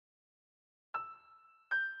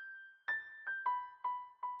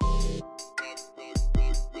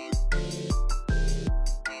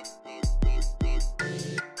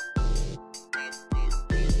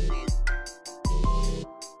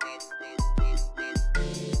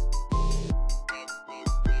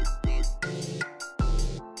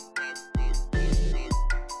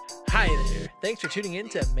Thanks for tuning in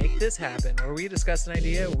to Make This Happen, where we discuss an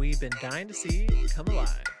idea we've been dying to see come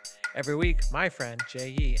alive. Every week, my friend Jay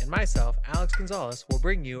Yee and myself, Alex Gonzalez, will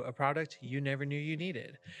bring you a product you never knew you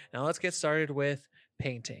needed. Now let's get started with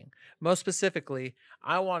painting. Most specifically,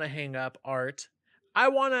 I want to hang up art. I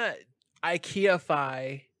want to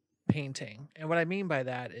IKEA-fy painting. And what I mean by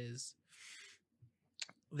that is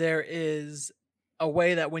there is a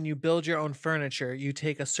way that when you build your own furniture, you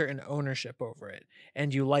take a certain ownership over it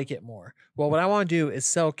and you like it more. Well, what I want to do is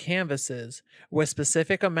sell canvases with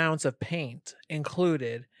specific amounts of paint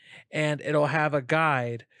included, and it'll have a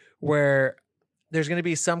guide where there's going to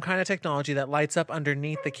be some kind of technology that lights up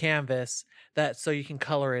underneath the canvas that so you can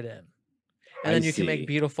color it in. And then you can make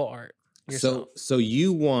beautiful art yourself. So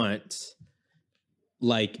you want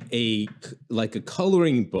like a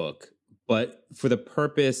coloring book, but for the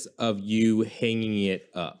purpose of you hanging it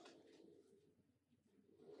up,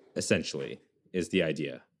 essentially, is the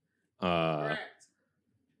idea.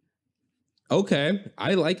 Okay,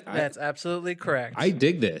 That's absolutely correct. I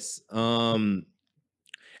dig this. And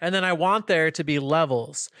then I want there to be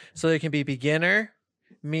levels, so there can be beginner,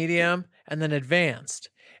 medium, and then advanced.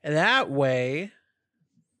 And that way,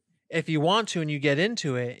 if you want to and you get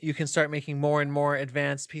into it, you can start making more and more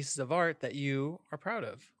advanced pieces of art that you are proud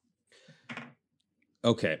of.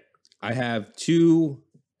 Okay, I have two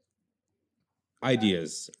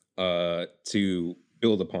ideas to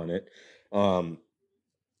build upon it.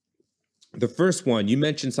 The first one, you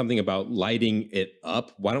mentioned something about lighting it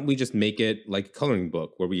up. Why don't we just make it like a coloring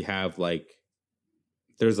book where we have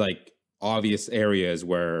there's obvious areas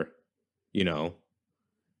where,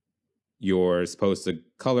 you're supposed to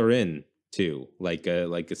color in to like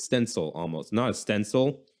a stencil almost. Not a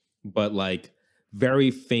stencil, but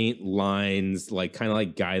very faint lines, kind of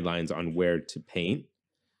like guidelines on where to paint.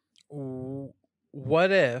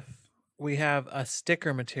 What if we have a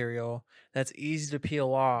sticker material that's easy to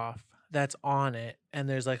peel off that's on it, and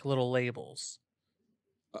there's little labels?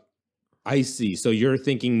 I see. So you're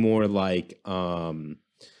thinking more like building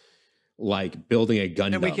a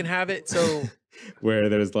Gundam. And we can have it so where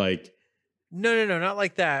there's No, not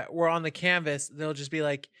like that. Where on the canvas, they'll just be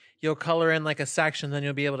you'll color in a section, then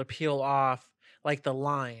you'll be able to peel off the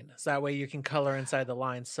line. So that way you can color inside the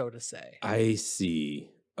line, so to say. I see.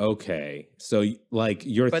 Okay. So you're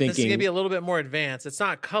but thinking. This is going to be a little bit more advanced. It's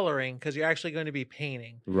not coloring because you're actually going to be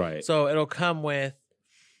painting. Right. So it'll come with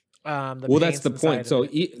well, that's the point. So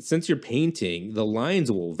since you're painting, the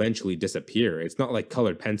lines will eventually disappear. It's not like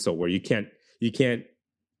colored pencil where you can't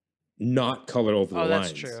not color over the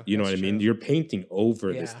lines. True. You know what I mean? You're painting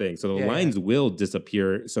over this thing. So the lines will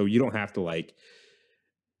disappear. So you don't have to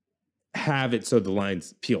have it so the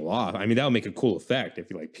lines peel off. I mean, that would make a cool effect if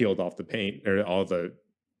you peeled off the paint or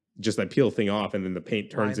just peel the thing off and then the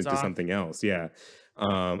paint turns into something else. Yeah.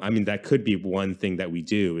 I mean, that could be one thing that we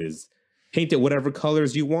do is paint it whatever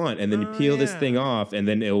colors you want. And then you peel this thing off and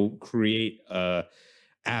then it'll create a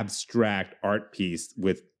abstract art piece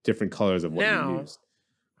with different colors of what you used.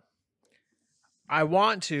 I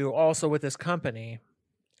want to also with this company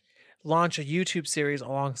launch a YouTube series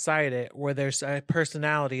alongside it where there's a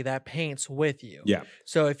personality that paints with you. Yeah.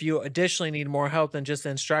 So if you additionally need more help than just the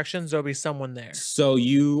instructions, there'll be someone there. So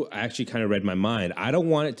you actually kind of read my mind. I don't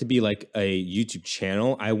want it to be like a YouTube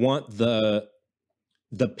channel. I want the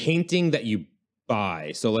painting that you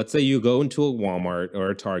buy. So let's say you go into a Walmart or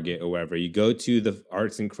a Target or wherever, you go to the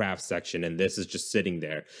arts and crafts section and this is just sitting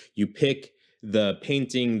there. You pick the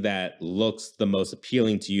painting that looks the most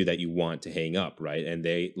appealing to you that you want to hang up, right? And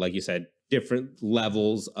they, like you said, different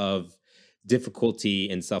levels of difficulty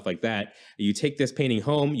and stuff like that. You take this painting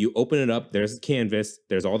home, you open it up, there's the canvas,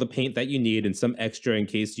 there's all the paint that you need and some extra in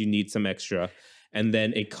case you need some extra. And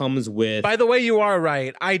then it comes with... By the way, you are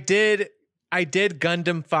right. I did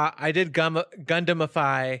Gundamify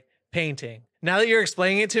painting. Now that you're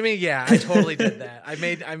explaining it to me, yeah, I totally did that. I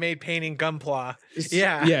made painting Gunpla.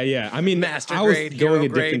 Yeah. Yeah. I mean, Master I was grade, going a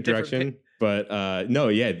grade, different direction, but no,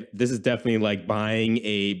 yeah, this is definitely buying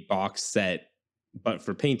a box set, but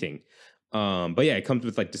for painting. But yeah, it comes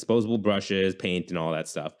with disposable brushes, paint, and all that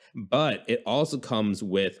stuff. But it also comes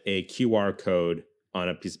with a QR code on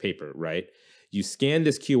a piece of paper, right? You scan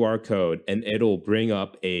this QR code and it'll bring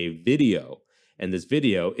up a video. And this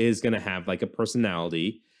video is going to have a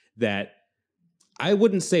personality that I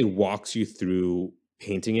wouldn't say walks you through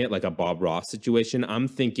painting it like a Bob Ross situation. I'm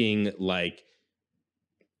thinking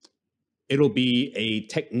it'll be a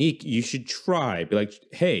technique you should try. Be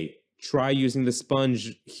hey, try using the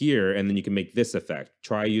sponge here, and then you can make this effect.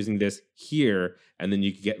 Try using this here, and then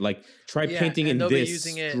you could get like, try painting in they'll be this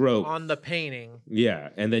using it stroke. on the painting. Yeah,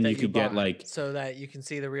 and then that you could get like, so that you can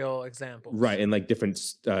see the real examples. right, and like different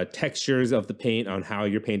textures of the paint on how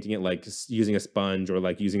you're painting it, like using a sponge or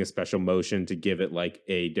like using a special motion to give it like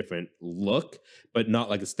a different look, but not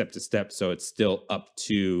like a step to step. So it's still up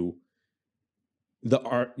to the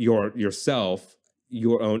art, yourself,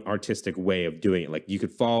 your own artistic way of doing it. Like you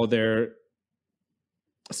could follow their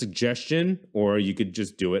suggestion, or you could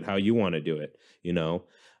just do it how you want to do it, you know.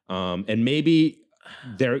 And maybe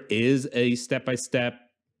there is a step-by-step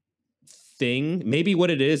thing. Maybe what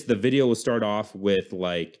it is, the video will start off with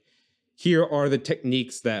like, here are the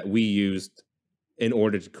techniques that we used in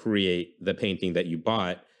order to create the painting that you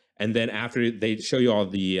bought. And then after they show you all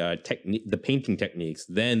the the painting techniques,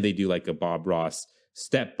 then they do like a Bob Ross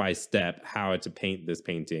step-by-step how to paint this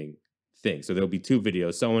painting thing. So there'll be 2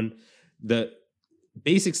 videos. The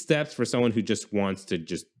basic steps for someone who just wants to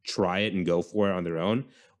just try it and go for it on their own,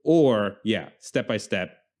 or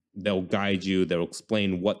step-by-step, they'll guide you, they'll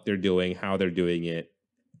explain what they're doing, how they're doing it,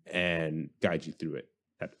 and guide you through it,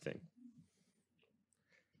 type of thing.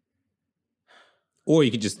 Or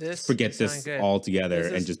you could just forget this altogether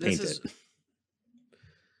and just paint it.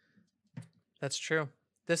 That's true.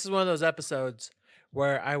 This is one of those episodes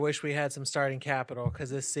where I wish we had some starting capital, because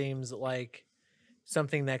this seems like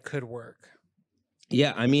something that could work.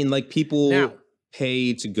 Yeah, I mean, like people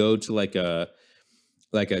pay to go to like a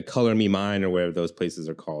Color Me Mine or whatever those places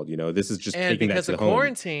are called. You know, this is just taking that to the home. Because of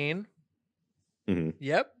quarantine. Mm-hmm.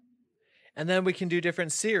 Yep. And then we can do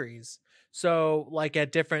different series. So like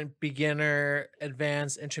at different beginner,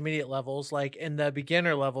 advanced, intermediate levels, like in the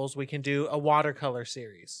beginner levels, we can do a watercolor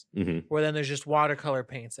series where then there's just watercolor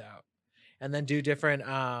paints out, and then do different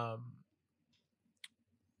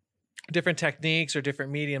different techniques or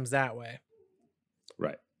different mediums that way.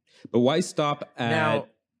 Right. But why stop at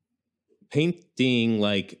painting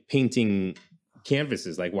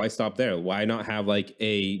canvases? Like, why stop there? Why not have like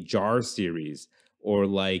a jar series, or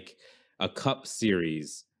like a cup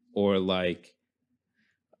series, or like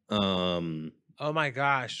oh my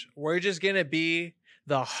gosh, we're just gonna be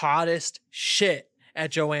the hottest shit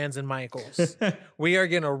at Joann's and Michael's. We are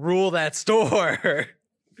gonna rule that store.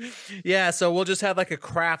 Yeah, so we'll just have like a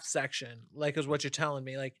craft section, like is what you're telling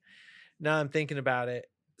me. Like, now I'm thinking about it.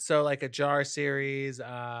 So like a jar series,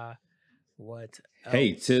 what else?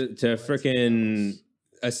 Hey, to freaking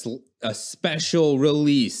a special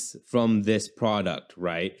release from this product,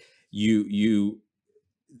 right?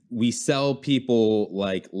 We sell people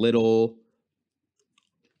like little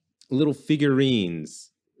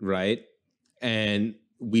figurines, right? And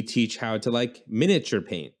we teach how to like miniature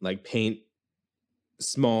paint, like paint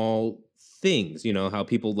small things, you know, how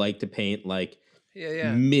people like to paint like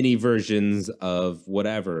mini versions of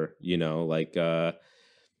whatever, you know, like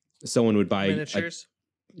someone would buy miniatures.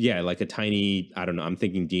 Like a tiny, I don't know, I'm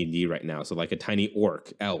thinking D&D right now, so like a tiny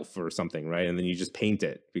orc, elf or something, right? And then you just paint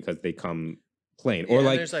it because they come plain. Or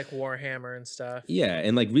like there's like Warhammer and stuff. Yeah,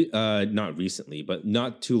 and like not recently, but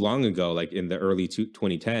not too long ago, like in the early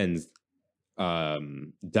 2010s,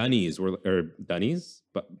 Dunnies,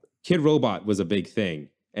 but Kid Robot was a big thing,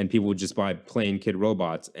 and people would just buy plain Kid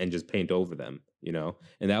Robots and just paint over them, you know,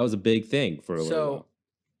 and that was a big thing for a little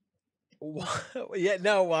while.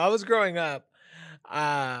 While I was growing up,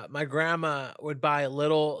 my grandma would buy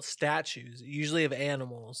little statues, usually of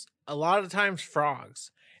animals, a lot of times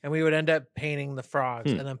frogs, and we would end up painting the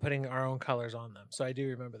frogs and then putting our own colors on them. So I do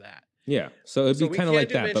remember that. Yeah, so it'd be kind of like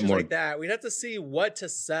that, but more like that. We'd have to see what to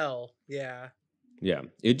sell. Yeah,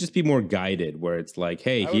 it'd just be more guided, where it's like,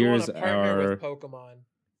 hey, here's our with Pokemon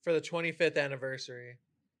for the 25th anniversary.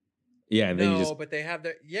 Yeah, and then but they have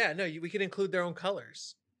their we could include their own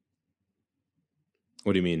colors.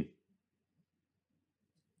 What do you mean?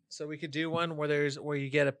 So we could do one where you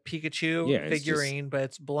get a Pikachu figurine, but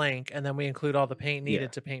it's blank, and then we include all the paint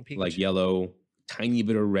needed to paint Pikachu. Like yellow, tiny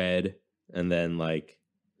bit of red, and then like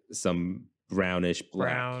some brownish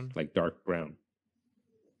black, like dark brown.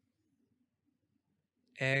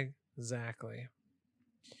 Exactly.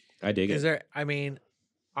 I dig it.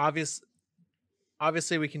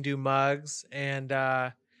 Obviously we can do mugs, and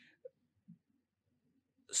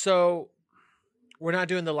so we're not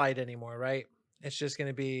doing the light anymore, right? It's just going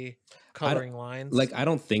to be coloring lines. Like, I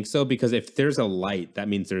don't think so, because if there's a light, that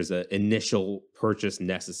means there's an initial purchase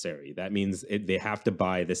necessary. That means they have to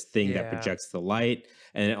buy this thing that projects the light,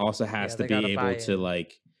 and it also has to be able to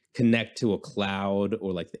like connect to a cloud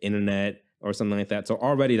or like the internet or something like that. So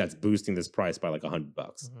already that's boosting this price by like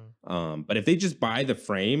 $100. But if they just buy the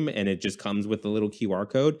frame and it just comes with a little QR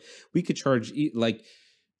code, we could charge like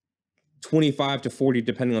 25 to 40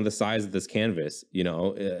 depending on the size of this canvas, you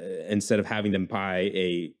know, instead of having them buy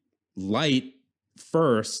a light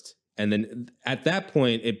first, and then at that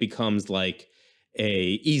point it becomes like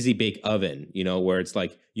a easy bake oven, you know, where it's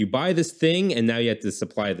like you buy this thing and now you have to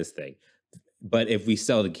supply this thing. But if we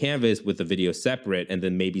sell the canvas with the video separate and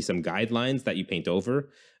then maybe some guidelines that you paint over,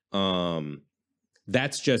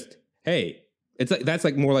 that's just, hey, it's like that's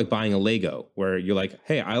like more like buying a Lego, where you're like,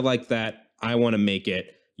 hey, I like that, I want to make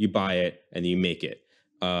it. You buy it and you make it,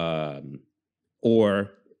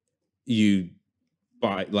 or you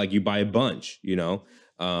buy a bunch, you know.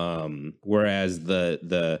 Whereas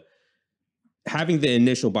the having the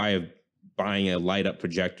initial buy of buying a light up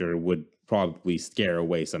projector would probably scare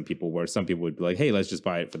away some people, where some people would be like, hey, let's just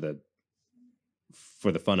buy it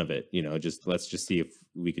for the fun of it, you know, just let's just see if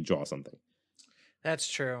we could draw something. That's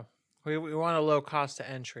true. We want a low cost to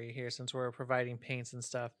entry here, since we're providing paints and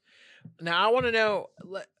stuff. Now I want to know,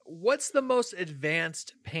 what's the most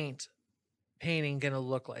advanced painting going to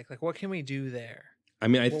look like? Like, what can we do there? I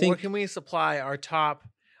mean, I think, what can we supply our top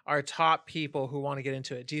people who want to get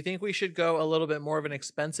into it? Do you think we should go a little bit more of an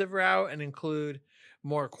expensive route and include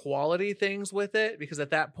more quality things with it? Because at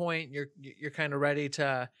that point you're kind of ready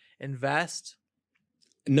to invest.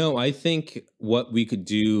 No, I think what we could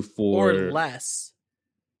do for, or less.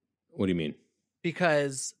 What do you mean?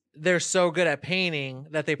 Because they're so good at painting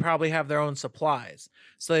that they probably have their own supplies,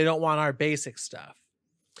 so they don't want our basic stuff.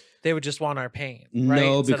 They would just want our paint, right?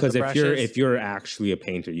 No, because if you're actually a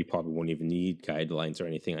painter, you probably won't even need guidelines or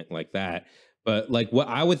anything like that. But like what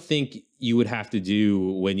I would think you would have to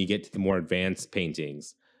do when you get to the more advanced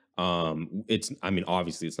paintings, I mean,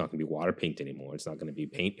 obviously it's not going to be water paint anymore. It's not going to be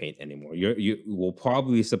paint anymore. You will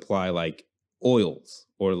probably supply like oils,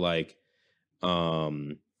 or like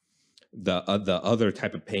the other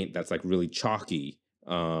type of paint that's like really chalky,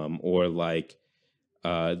 or like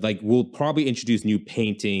we'll probably introduce new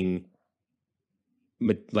painting,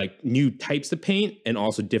 like new types of paint, and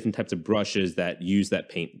also different types of brushes that use that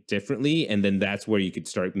paint differently. And then that's where you could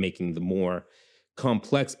start making the more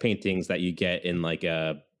complex paintings that you get in like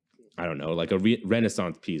a, I don't know, like a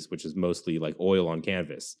Renaissance piece, which is mostly like oil on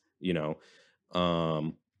canvas, you know.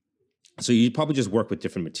 So you probably just work with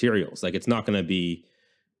different materials. Like it's not going to be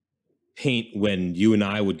paint when you and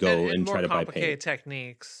I would go and try to buy paint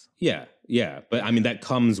techniques. Yeah. But I mean, that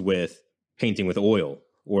comes with painting with oil,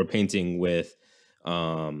 or painting with,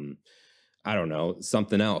 I don't know,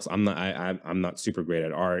 something else. I'm not super great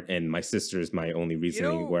at art, and my sister's my only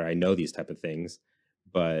reasoning where I know these type of things.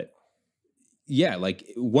 But yeah, like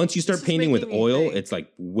once you start painting with oil, it's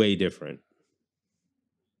like way different.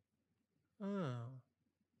 Oh,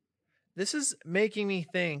 this is making me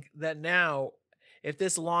think that now, if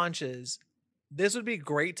this launches, this would be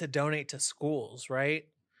great to donate to schools, right?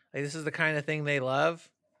 Like this is the kind of thing they love.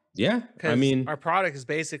 Yeah, I mean, our product is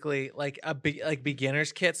basically like like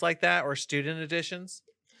beginners kits like that, or student editions.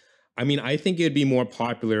 I mean, I think it'd be more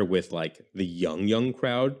popular with like the young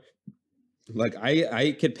crowd. Like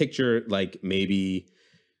I could picture like maybe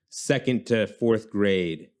 2nd to 4th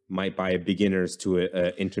grade might buy a beginners to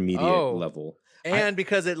a intermediate level. And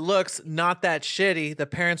because it looks not that shitty, the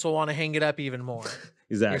parents will want to hang it up even more.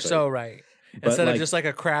 Exactly. You're so right. Instead of just like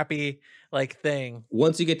a crappy like thing.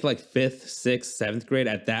 Once you get to like 5th, 6th, 7th grade,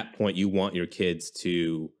 at that point you want your kids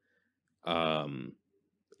to,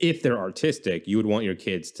 if they're artistic, you would want your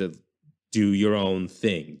kids to do your own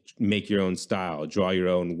thing, make your own style, draw your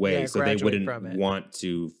own way, so they wouldn't want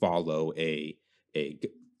to follow a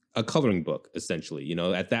coloring book, essentially. You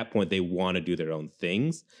know, at that point they want to do their own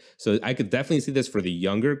things. So I could definitely see this for the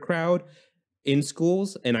younger crowd in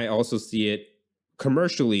schools, and I also see it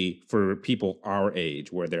commercially for people our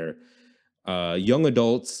age, where they're young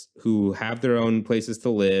adults who have their own places to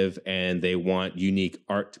live and they want unique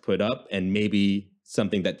art to put up, and maybe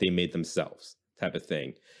something that they made themselves, type of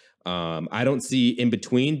thing. I don't see in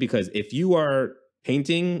between, because if you are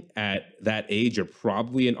painting at that age, you're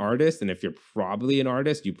probably an artist. And if you're probably an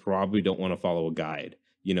artist, you probably don't want to follow a guide.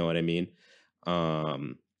 You know what I mean?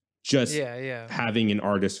 Having an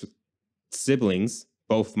artist siblings,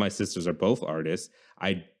 both my sisters are both artists.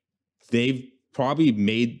 They've probably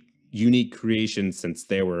made unique creations since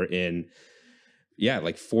they were in,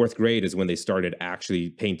 like 4th grade is when they started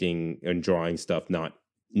actually painting and drawing stuff, not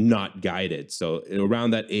guided. So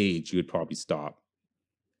around that age, you would probably stop.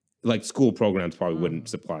 Like school programs probably wouldn't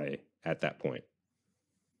supply at that point.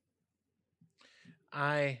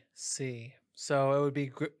 I see. So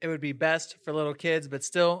it would be best for little kids, but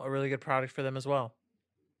still a really good product for them as well.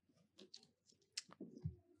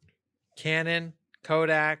 Canon,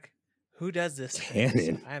 Kodak, who does this?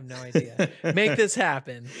 Canon. I have no idea. Make this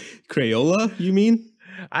happen. Crayola, you mean?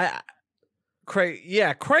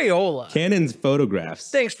 Crayola. Canon's photographs.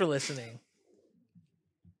 Thanks for listening.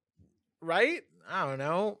 Right? I don't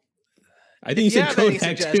know. I think you said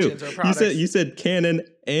Kodak too. You said Canon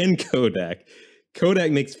and Kodak.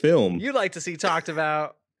 Kodak makes film. You'd like to see talked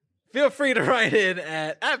about, feel free to write in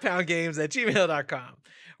at poundgames@gmail.com.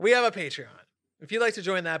 We have a Patreon. If you'd like to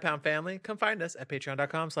join the Pound family, come find us at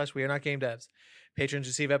patreon.com/wearenotgamedevs. Patrons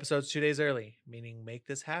receive episodes 2 days early, meaning Make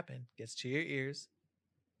This Happen gets to your ears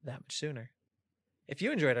that much sooner. If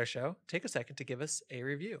you enjoyed our show, take a second to give us a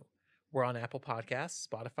review. We're on Apple Podcasts,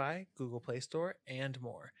 Spotify, Google Play Store, and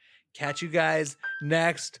more. Catch you guys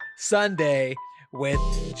next Sunday with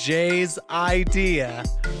Jay's idea,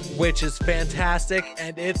 which is fantastic,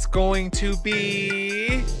 and it's going to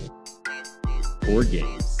be board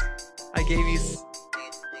games. I gave you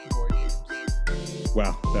board games.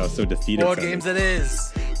 Wow, that was so defeated. Board games it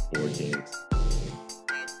is. Board games.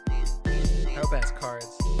 I hope it has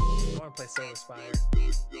cards. I want to play Solar Spire. I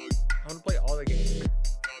want to play all the games.